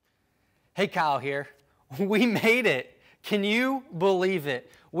Hey, Kyle here. We made it. Can you believe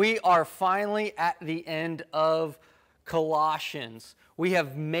it? We are finally at the end of Colossians. We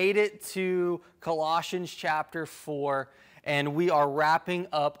have made it to Colossians chapter 4, and we are wrapping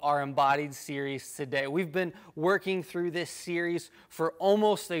up our Embodied series today. We've been working through this series for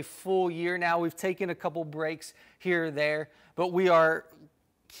almost a full year now. We've taken a couple breaks here or there, but we are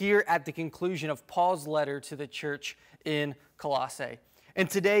here at the conclusion of Paul's letter to the church in Colossae. In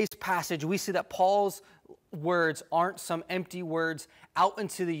today's passage, we see that Paul's words aren't some empty words out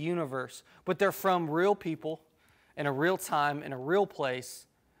into the universe, but they're from real people in a real time, in a real place,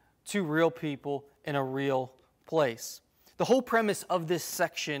 to real people in a real place. The whole premise of this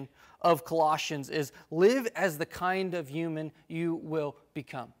section of Colossians is live as the kind of human you will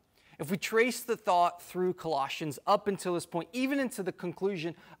become. If we trace the thought through Colossians up until this point, even into the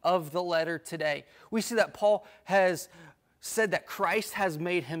conclusion of the letter today, we see that Paul has said that Christ has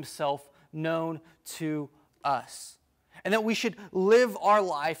made himself known to us, and that we should live our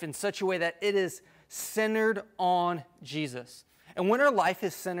life in such a way that it is centered on Jesus. And when our life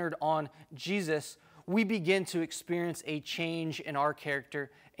is centered on Jesus, we begin to experience a change in our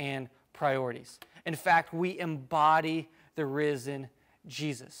character and priorities. In fact, we embody the risen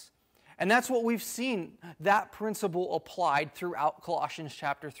Jesus. And that's what we've seen, that principle applied throughout Colossians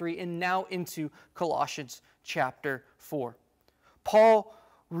chapter 3 and now into Colossians chapter 4. Paul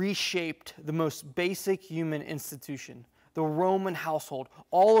reshaped the most basic human institution, the Roman household,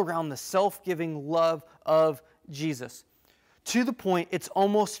 all around the self-giving love of Jesus, to the point it's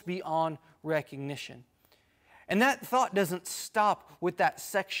almost beyond recognition. And that thought doesn't stop with that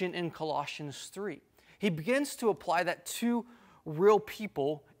section in Colossians 3. He begins to apply that to real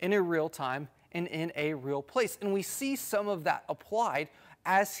people in a real time and in a real place. And we see some of that applied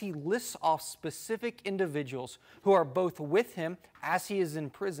as he lists off specific individuals who are both with him as he is in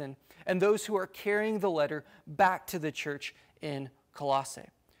prison and those who are carrying the letter back to the church in Colossae.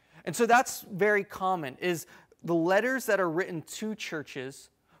 And so that's very common, is the letters that are written to churches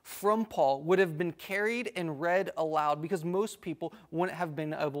from Paul would have been carried and read aloud because most people wouldn't have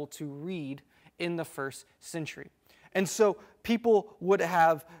been able to read in the first century. And so people would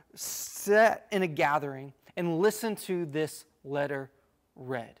have sat in a gathering and listened to this letter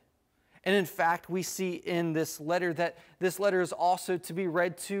read. And in fact, we see in this letter that this letter is also to be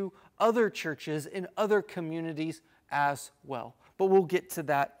read to other churches in other communities as well. But we'll get to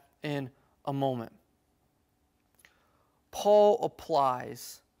that in a moment. Paul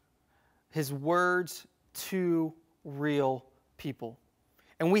applies his words to real people.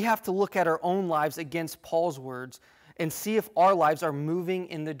 And we have to look at our own lives against Paul's words and see if our lives are moving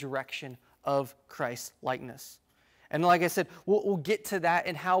in the direction of Christ's likeness. And like I said, we'll get to that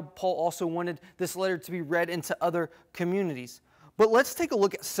and how Paul also wanted this letter to be read into other communities. But let's take a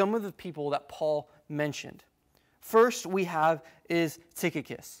look at some of the people that Paul mentioned. First we have is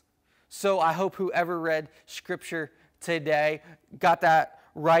Tychicus. So I hope whoever read Scripture today got that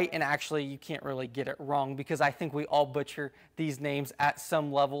right, and actually you can't really get it wrong because I think we all butcher these names at some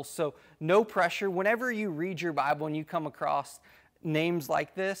level. So no pressure. Whenever you read your Bible and you come across names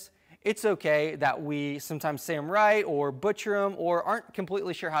like this, it's okay that we sometimes say them right or butcher them or aren't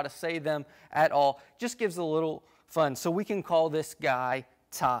completely sure how to say them at all. Just gives a little fun. So we can call this guy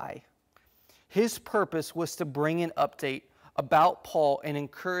Ty. His purpose was to bring an update about Paul and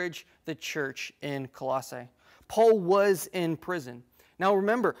encourage the church in Colossae. Paul was in prison. Now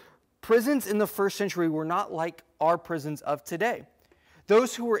remember, prisons in the first century were not like our prisons of today.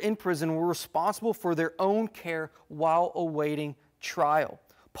 Those who were in prison were responsible for their own care while awaiting trial.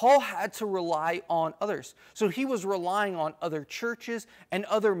 Paul had to rely on others. So he was relying on other churches and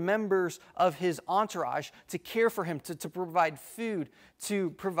other members of his entourage to care for him, to provide food,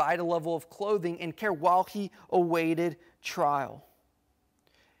 to provide a level of clothing and care while he awaited trial.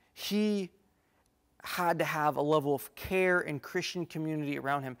 He had to have a level of care and Christian community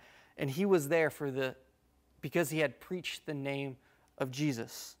around him. And he was there because he had preached the name of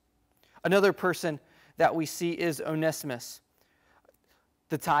Jesus. Another person that we see is Onesimus.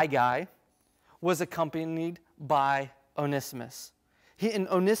 The Thai guy was accompanied by Onesimus. And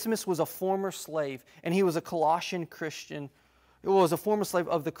Onesimus was a former slave, and he was a Colossian Christian. It was a former slave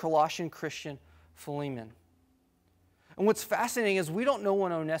of the Colossian Christian Philemon. And what's fascinating is we don't know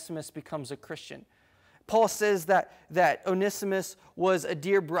when Onesimus becomes a Christian. Paul says that Onesimus was a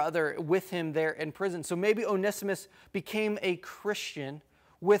dear brother with him there in prison. So maybe Onesimus became a Christian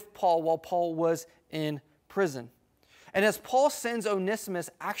with Paul while Paul was in prison. And as Paul sends Onesimus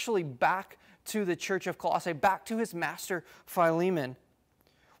actually back to the church of Colossae, back to his master Philemon,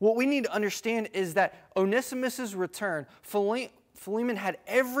 what we need to understand is that Onesimus' return, Philemon had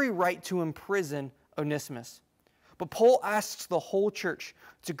every right to imprison Onesimus. But Paul asks the whole church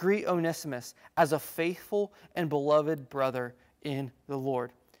to greet Onesimus as a faithful and beloved brother in the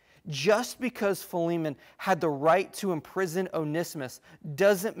Lord. Just because Philemon had the right to imprison Onesimus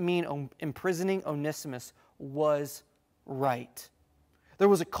doesn't mean imprisoning Onesimus was right. There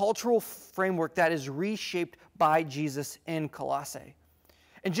was a cultural framework that is reshaped by Jesus in Colossae.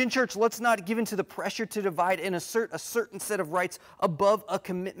 And Gen Church, let's not give in to the pressure to divide and assert a certain set of rights above a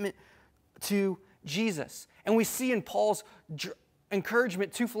commitment to Jesus. And we see in Paul's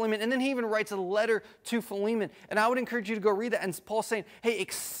encouragement to Philemon, and then he even writes a letter to Philemon. And I would encourage you to go read that. And Paul's saying, hey,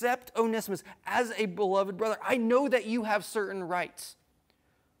 accept Onesimus as a beloved brother. I know that you have certain rights,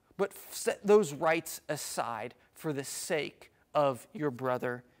 but set those rights aside for the sake of your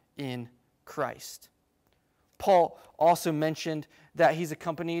brother in Christ. Paul also mentioned that he's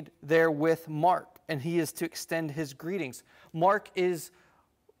accompanied there with Mark, and he is to extend his greetings. Mark is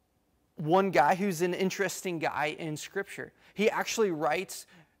one guy who's an interesting guy in Scripture. He actually writes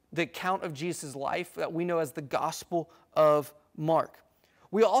the account of Jesus' life that we know as the Gospel of Mark.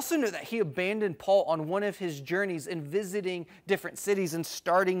 We also know that he abandoned Paul on one of his journeys in visiting different cities and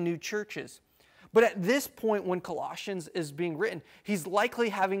starting new churches. But at this point when Colossians is being written, he's likely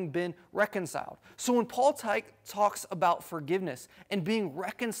having been reconciled. So when Paul talks about forgiveness and being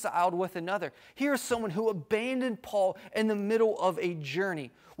reconciled with another, here's someone who abandoned Paul in the middle of a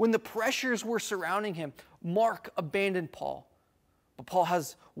journey. When the pressures were surrounding him, Mark abandoned Paul. But Paul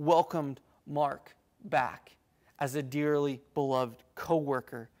has welcomed Mark back as a dearly beloved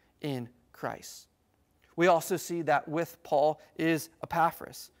co-worker in Christ. We also see that with Paul is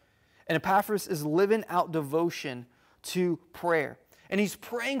Epaphras. And Epaphras is living out devotion to prayer. And he's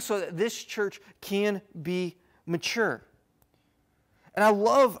praying so that this church can be mature. And I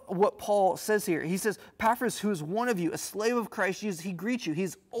love what Paul says here. He says, Epaphras, who is one of you, a slave of Christ Jesus, he greets you.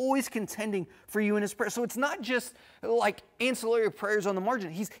 He's always contending for you in his prayer. So it's not just like ancillary prayers on the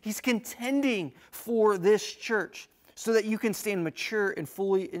margin. He's contending for this church so that you can stand mature and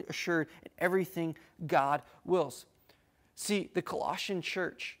fully assured in everything God wills. See, the Colossian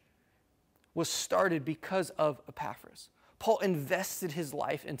church was started because of Epaphras. Paul invested his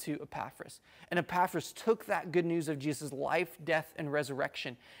life into Epaphras. And Epaphras took that good news of Jesus' life, death, and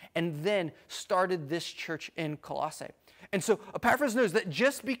resurrection, and then started this church in Colossae. And so Epaphras knows that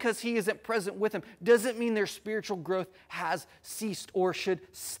just because he isn't present with them doesn't mean their spiritual growth has ceased or should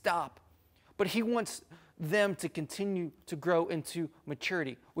stop. But he wants them to continue to grow into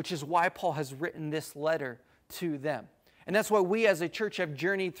maturity, which is why Paul has written this letter to them. And that's why we as a church have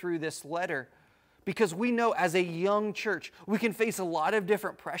journeyed through this letter, because we know as a young church, we can face a lot of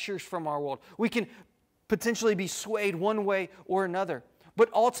different pressures from our world. We can potentially be swayed one way or another.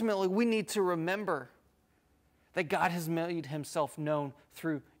 But ultimately, we need to remember that God has made himself known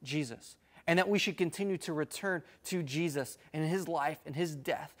through Jesus, and that we should continue to return to Jesus and his life and his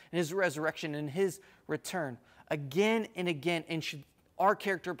death and his resurrection and his return again and again. And our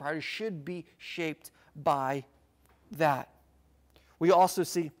character priorities should be shaped by that. We also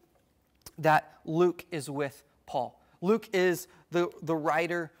see that Luke is with Paul. Luke is the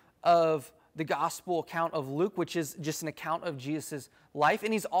writer of the gospel account of Luke, which is just an account of Jesus' life.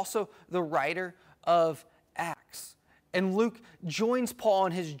 And he's also the writer of Acts. And Luke joins Paul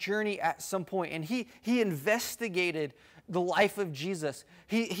on his journey at some point, and he investigated the life of Jesus.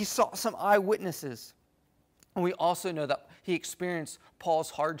 He saw some eyewitnesses. And we also know that he experienced Paul's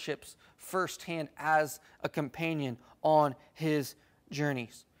hardships firsthand as a companion on his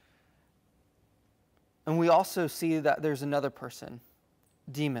journeys. And we also see that there's another person,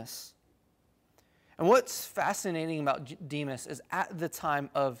 Demas. And what's fascinating about Demas is at the time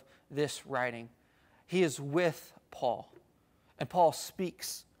of this writing, he is with Paul, and Paul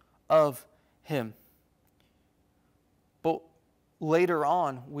speaks of him. But later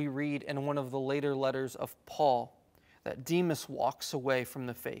on, we read in one of the later letters of Paul that Demas walks away from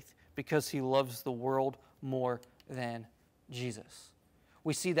the faith because he loves the world more than Jesus.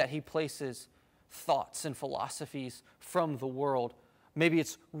 We see that he places thoughts and philosophies from the world. Maybe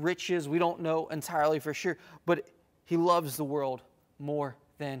it's riches, we don't know entirely for sure, but he loves the world more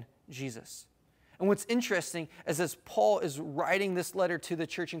than Jesus. And what's interesting is as Paul is writing this letter to the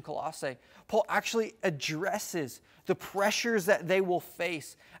church in Colossae, Paul actually addresses the pressures that they will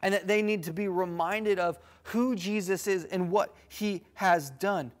face and that they need to be reminded of who Jesus is and what he has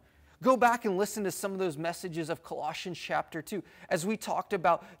done. Go back and listen to some of those messages of Colossians chapter 2 as we talked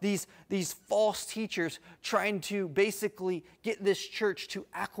about these false teachers trying to basically get this church to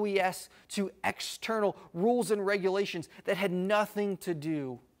acquiesce to external rules and regulations that had nothing to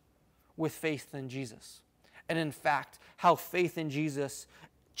do with faith in Jesus. And in fact, how faith in Jesus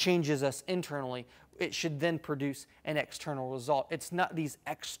changes us internally, it should then produce an external result. It's not these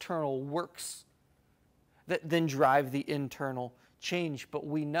external works that then drive the internal change, but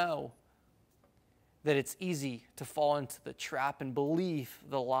we know that it's easy to fall into the trap and believe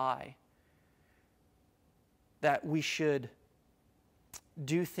the lie that we should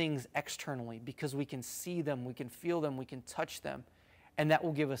do things externally because we can see them, we can feel them, we can touch them, and that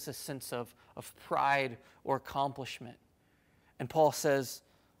will give us a sense of pride or accomplishment. And Paul says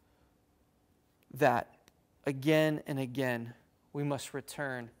that again and again we must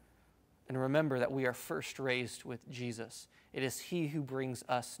return and remember that we are first raised with Jesus. It is He who brings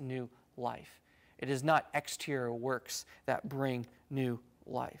us new life. It is not exterior works that bring new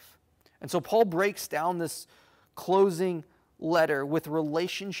life. And so Paul breaks down this closing letter with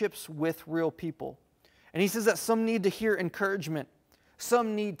relationships with real people. And he says that some need to hear encouragement.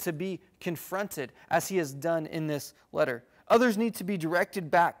 Some need to be confronted, as he has done in this letter. Others need to be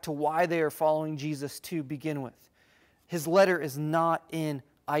directed back to why they are following Jesus to begin with. His letter is not in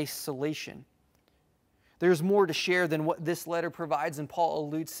isolation. There's more to share than what this letter provides, and Paul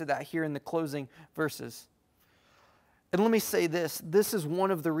alludes to that here in the closing verses. And let me say this is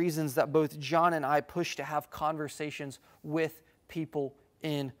one of the reasons that both John and I push to have conversations with people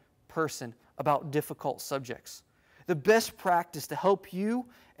in person about difficult subjects. The best practice to help you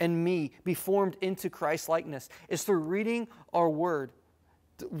and me be formed into Christ-likeness is through reading our Word,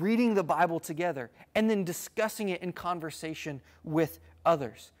 reading the Bible together, and then discussing it in conversation with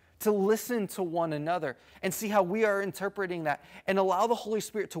others. To listen to one another and see how we are interpreting that and allow the Holy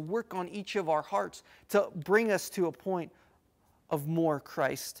Spirit to work on each of our hearts to bring us to a point of more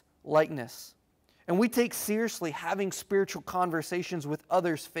Christ-likeness. And we take seriously having spiritual conversations with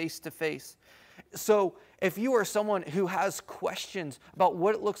others face to face. So if you are someone who has questions about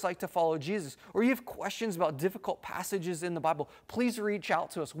what it looks like to follow Jesus, or you have questions about difficult passages in the Bible, please reach out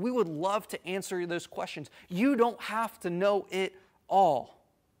to us. We would love to answer those questions. You don't have to know it all.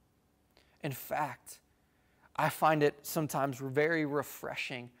 In fact, I find it sometimes very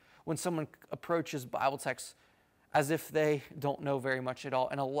refreshing when someone approaches Bible texts as if they don't know very much at all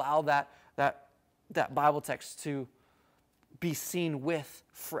and allow that Bible text to be seen with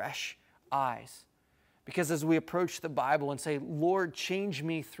fresh eyes. Because as we approach the Bible and say, Lord, change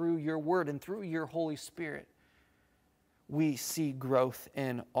me through your word and through your Holy Spirit, we see growth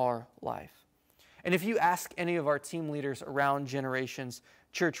in our life. And if you ask any of our team leaders around Generations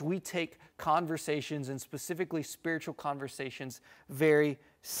Church, we take conversations, and specifically spiritual conversations, very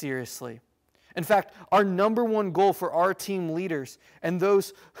seriously. In fact, our number one goal for our team leaders and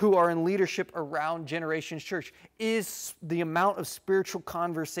those who are in leadership around Generations Church is the amount of spiritual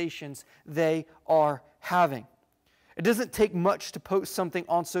conversations they are having. It doesn't take much to post something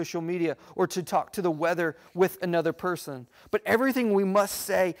on social media or to talk to the weather with another person, but everything we must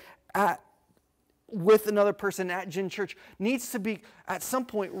say with another person at Gen Church needs to be at some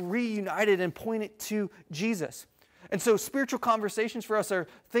point reunited and pointed to Jesus. And so spiritual conversations for us are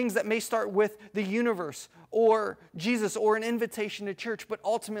things that may start with the universe or Jesus or an invitation to church, but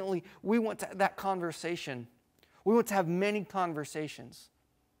ultimately we want to have that conversation. We want to have many conversations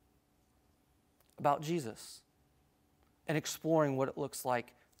about Jesus and exploring what it looks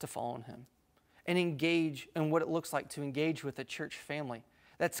like to follow Him and engage in what it looks like to engage with a church family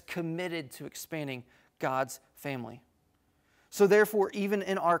that's committed to expanding God's family. So therefore, even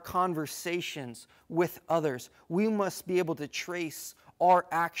in our conversations with others, we must be able to trace our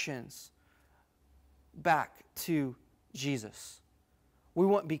actions back to Jesus. We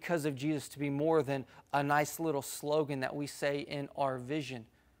want because of Jesus to be more than a nice little slogan that we say in our vision.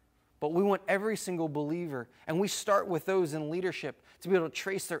 But we want every single believer, and we start with those in leadership, to be able to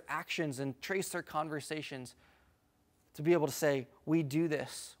trace their actions and trace their conversations, to be able to say, we do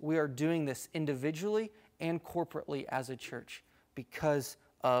this, we are doing this individually and corporately as a church because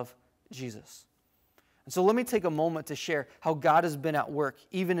of Jesus. And so let me take a moment to share how God has been at work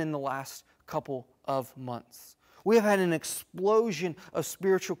even in the last couple of months. We have had an explosion of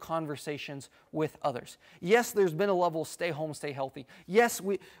spiritual conversations with others. Yes, there's been a level of stay home, stay healthy. Yes,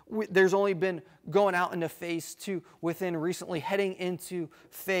 there's only been going out into phase 2 within recently heading into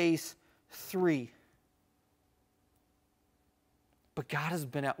phase 3. But God has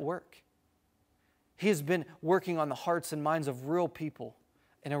been at work. He has been working on the hearts and minds of real people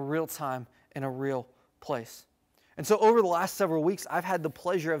in a real time, in a real place. And so over the last several weeks, I've had the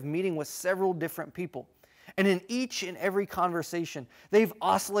pleasure of meeting with several different people. And in each and every conversation, they've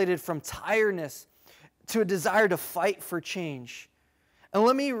oscillated from tiredness to a desire to fight for change. And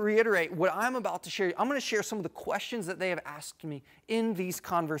let me reiterate what I'm about to share. I'm going to share some of the questions that they have asked me in these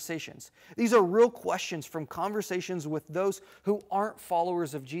conversations. These are real questions from conversations with those who aren't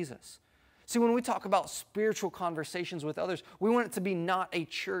followers of Jesus. See, when we talk about spiritual conversations with others, we want it to be not a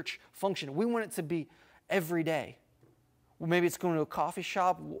church function. We want it to be every day. Well, maybe it's going to a coffee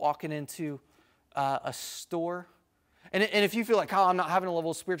shop, walking into a store. And if you feel like, oh, I'm not having a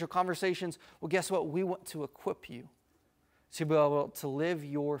level of spiritual conversations, well, guess what? We want to equip you to be able to live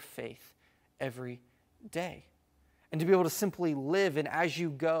your faith every day. And to be able to simply live, and as you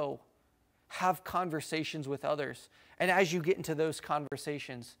go, have conversations with others. And as you get into those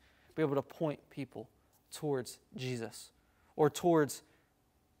conversations, be able to point people towards Jesus or towards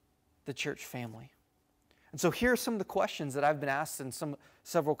the church family. And so here are some of the questions that I've been asked in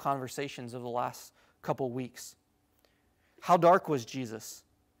several conversations over the last couple weeks. How dark was Jesus?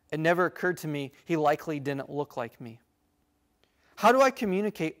 It never occurred to me he likely didn't look like me. How do I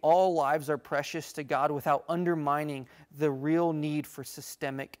communicate all lives are precious to God without undermining the real need for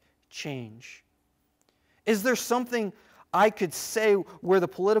systemic change? Is there something I could say where the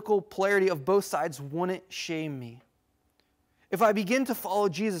political polarity of both sides wouldn't shame me? If I begin to follow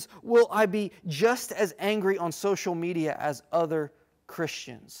Jesus, will I be just as angry on social media as other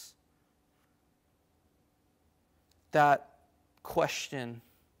Christians? That question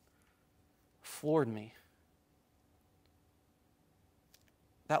floored me.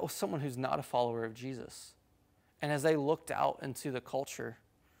 That was someone who's not a follower of Jesus. And as they looked out into the culture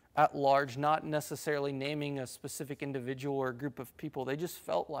at large, not necessarily naming a specific individual or group of people, they just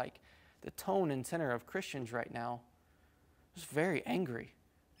felt like the tone and tenor of Christians right now was very angry.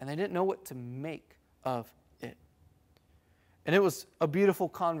 And they didn't know what to make of it. And it was a beautiful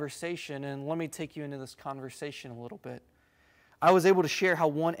conversation. And let me take you into this conversation a little bit. I was able to share how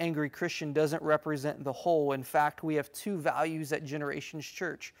one angry Christian doesn't represent the whole. In fact, we have two values at Generations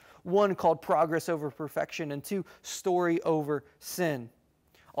Church. One called progress over perfection, and two, story over sin.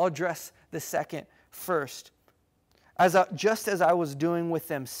 I'll address the second first. Just as I was doing with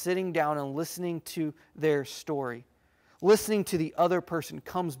them, sitting down and listening to their story, listening to the other person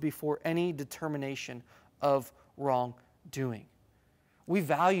comes before any determination of wrongdoing. We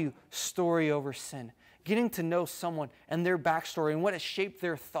value story over sin. Getting to know someone and their backstory and what has shaped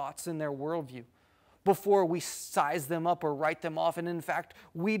their thoughts and their worldview before we size them up or write them off. And in fact,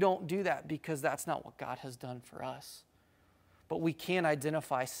 we don't do that because that's not what God has done for us. But we can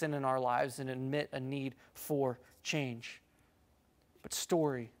identify sin in our lives and admit a need for change. But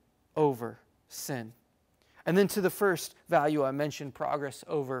story over sin. And then to the first value I mentioned, progress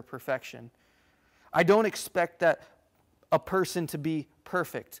over perfection. I don't expect that a person to be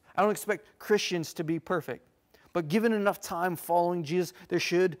perfect. I don't expect Christians to be perfect. But given enough time following Jesus, there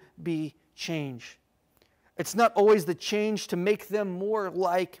should be change. It's not always the change to make them more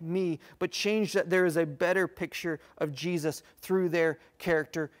like me, but change that there is a better picture of Jesus through their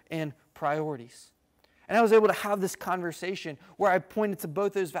character and priorities. And I was able to have this conversation where I pointed to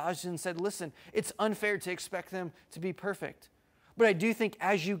both those values and said, listen, it's unfair to expect them to be perfect. But I do think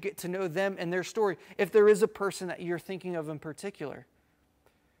as you get to know them and their story, if there is a person that you're thinking of in particular,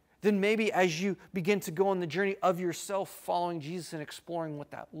 then maybe as you begin to go on the journey of yourself following Jesus and exploring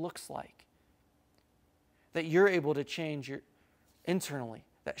what that looks like, that you're able to change internally,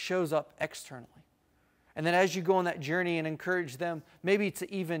 that shows up externally. And then as you go on that journey and encourage them maybe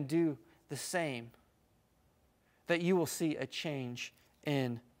to even do the same, that you will see a change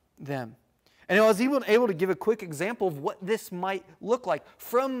in them. And I was even able to give a quick example of what this might look like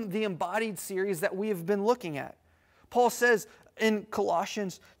from the Embodied series that we have been looking at. Paul says in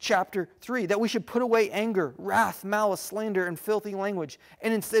Colossians chapter 3 that we should put away anger, wrath, malice, slander, and filthy language,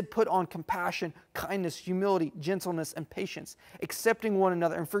 and instead put on compassion, kindness, humility, gentleness, and patience, accepting one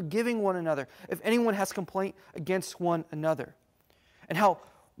another and forgiving one another if anyone has complaint against one another. And how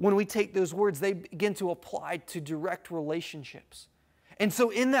when we take those words, they begin to apply to direct relationships. And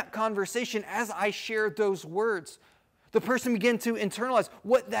so in that conversation, as I shared those words, the person began to internalize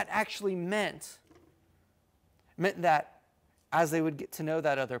what that actually meant. It meant that as they would get to know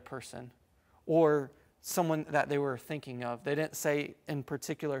that other person or someone that they were thinking of, they didn't say in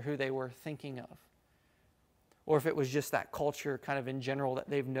particular who they were thinking of. Or if it was just that culture kind of in general that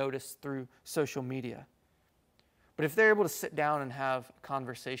they've noticed through social media. But if they're able to sit down and have a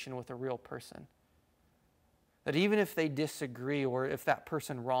conversation with a real person, that even if they disagree or if that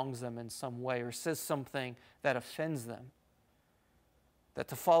person wrongs them in some way or says something that offends them, that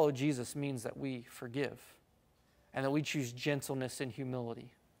to follow Jesus means that we forgive and that we choose gentleness and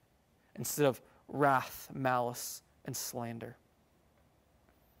humility instead of wrath, malice, and slander.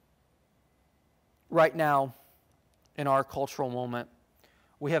 Right now, in our cultural moment,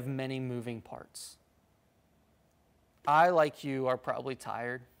 we have many moving parts. I, like you, are probably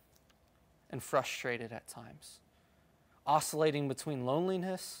tired and frustrated at times, oscillating between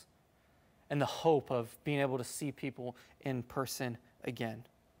loneliness and the hope of being able to see people in person again.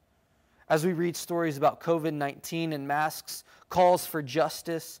 As we read stories about COVID-19 and masks, calls for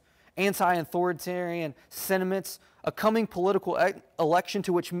justice, anti-authoritarian sentiments, a coming political election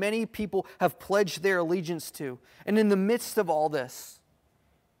to which many people have pledged their allegiance to, and in the midst of all this,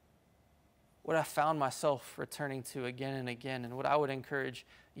 what I found myself returning to again and again, and what I would encourage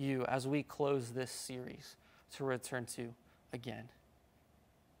you as we close this series to return to again,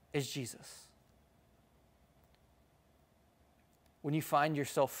 is Jesus. When you find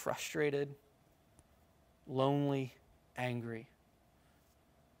yourself frustrated, lonely, angry,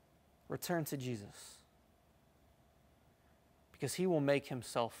 return to Jesus, because he will make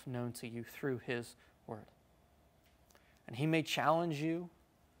himself known to you through his word. And he may challenge you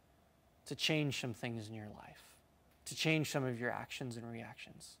to change some things in your life, to change some of your actions and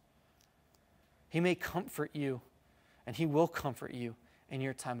reactions. He may comfort you, and he will comfort you in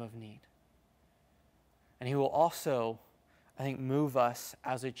your time of need. And he will also, I think, move us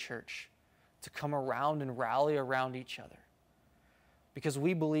as a church to come around and rally around each other, because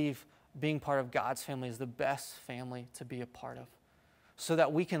we believe being part of God's family is the best family to be a part of, so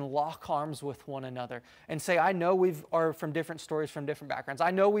that we can lock arms with one another and say, I know we are from different stories, from different backgrounds.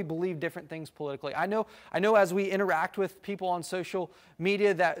 I know we believe different things politically. I know as we interact with people on social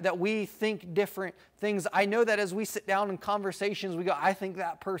media that we think different things. I know that as we sit down in conversations, we go, I think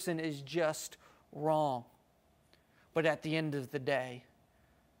that person is just wrong. But at the end of the day,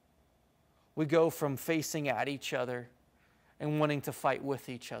 we go from facing at each other and wanting to fight with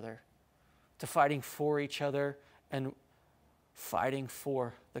each other to fighting for each other and fighting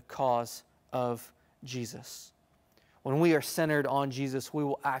for the cause of Jesus. When we are centered on Jesus, we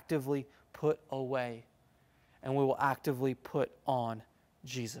will actively put away and we will actively put on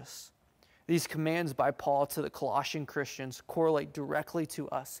Jesus. These commands by Paul to the Colossian Christians correlate directly to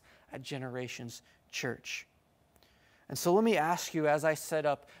us at Generations Church. And so let me ask you, as I set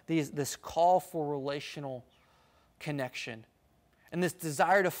up this call for relational connection and this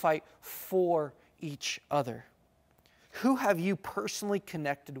desire to fight for each other, who have you personally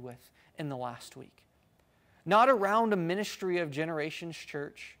connected with in the last week? Not around a ministry of Generations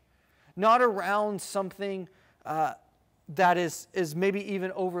Church, not around something that is maybe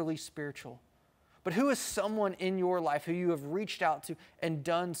even overly spiritual, but who is someone in your life who you have reached out to and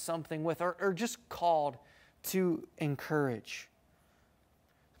done something with, or just called to encourage?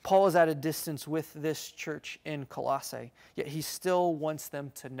 Paul is at a distance with this church in Colossae, yet he still wants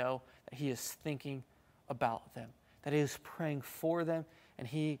them to know that he is thinking about them, that he is praying for them, and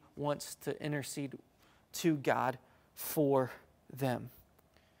he wants to intercede to God for them.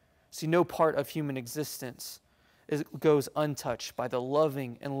 See, no part of human existence goes untouched by the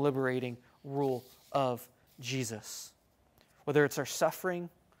loving and liberating rule of Jesus. Whether it's our suffering,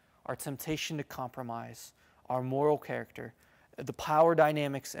 our temptation to compromise, our moral character, the power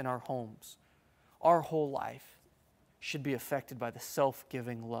dynamics in our homes, our whole life should be affected by the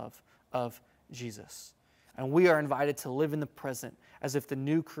self-giving love of Jesus. And we are invited to live in the present as if the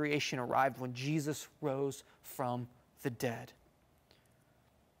new creation arrived when Jesus rose from the dead.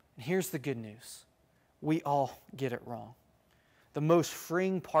 And here's the good news. We all get it wrong. The most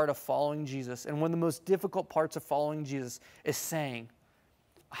freeing part of following Jesus, and one of the most difficult parts of following Jesus, is saying,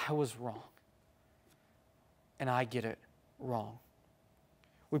 I was wrong, and I get it wrong.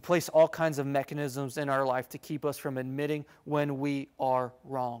 We place all kinds of mechanisms in our life to keep us from admitting when we are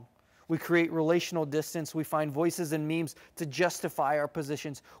wrong. We create relational distance. We find voices and memes to justify our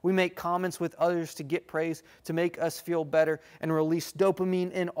positions. We make comments with others to get praise, to make us feel better, and release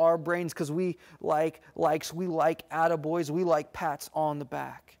dopamine in our brains because we like likes, we like attaboys, we like pats on the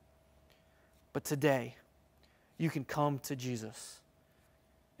back. But today, you can come to Jesus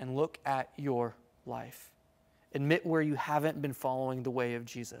and look at your life. Admit where you haven't been following the way of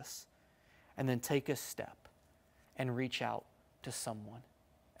Jesus, and then take a step and reach out to someone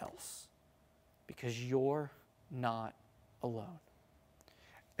else, because you're not alone.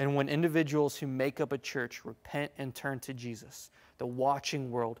 And when individuals who make up a church repent and turn to Jesus, the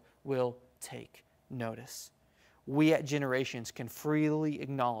watching world will take notice. We at Generations can freely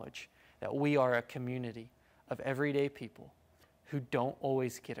acknowledge that we are a community of everyday people who don't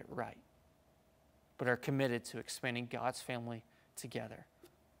always get it right, but are committed to expanding God's family together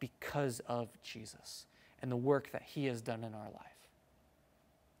because of Jesus and the work that he has done in our life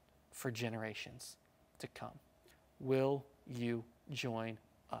for generations to come. Will you join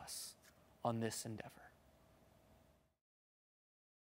us on this endeavor?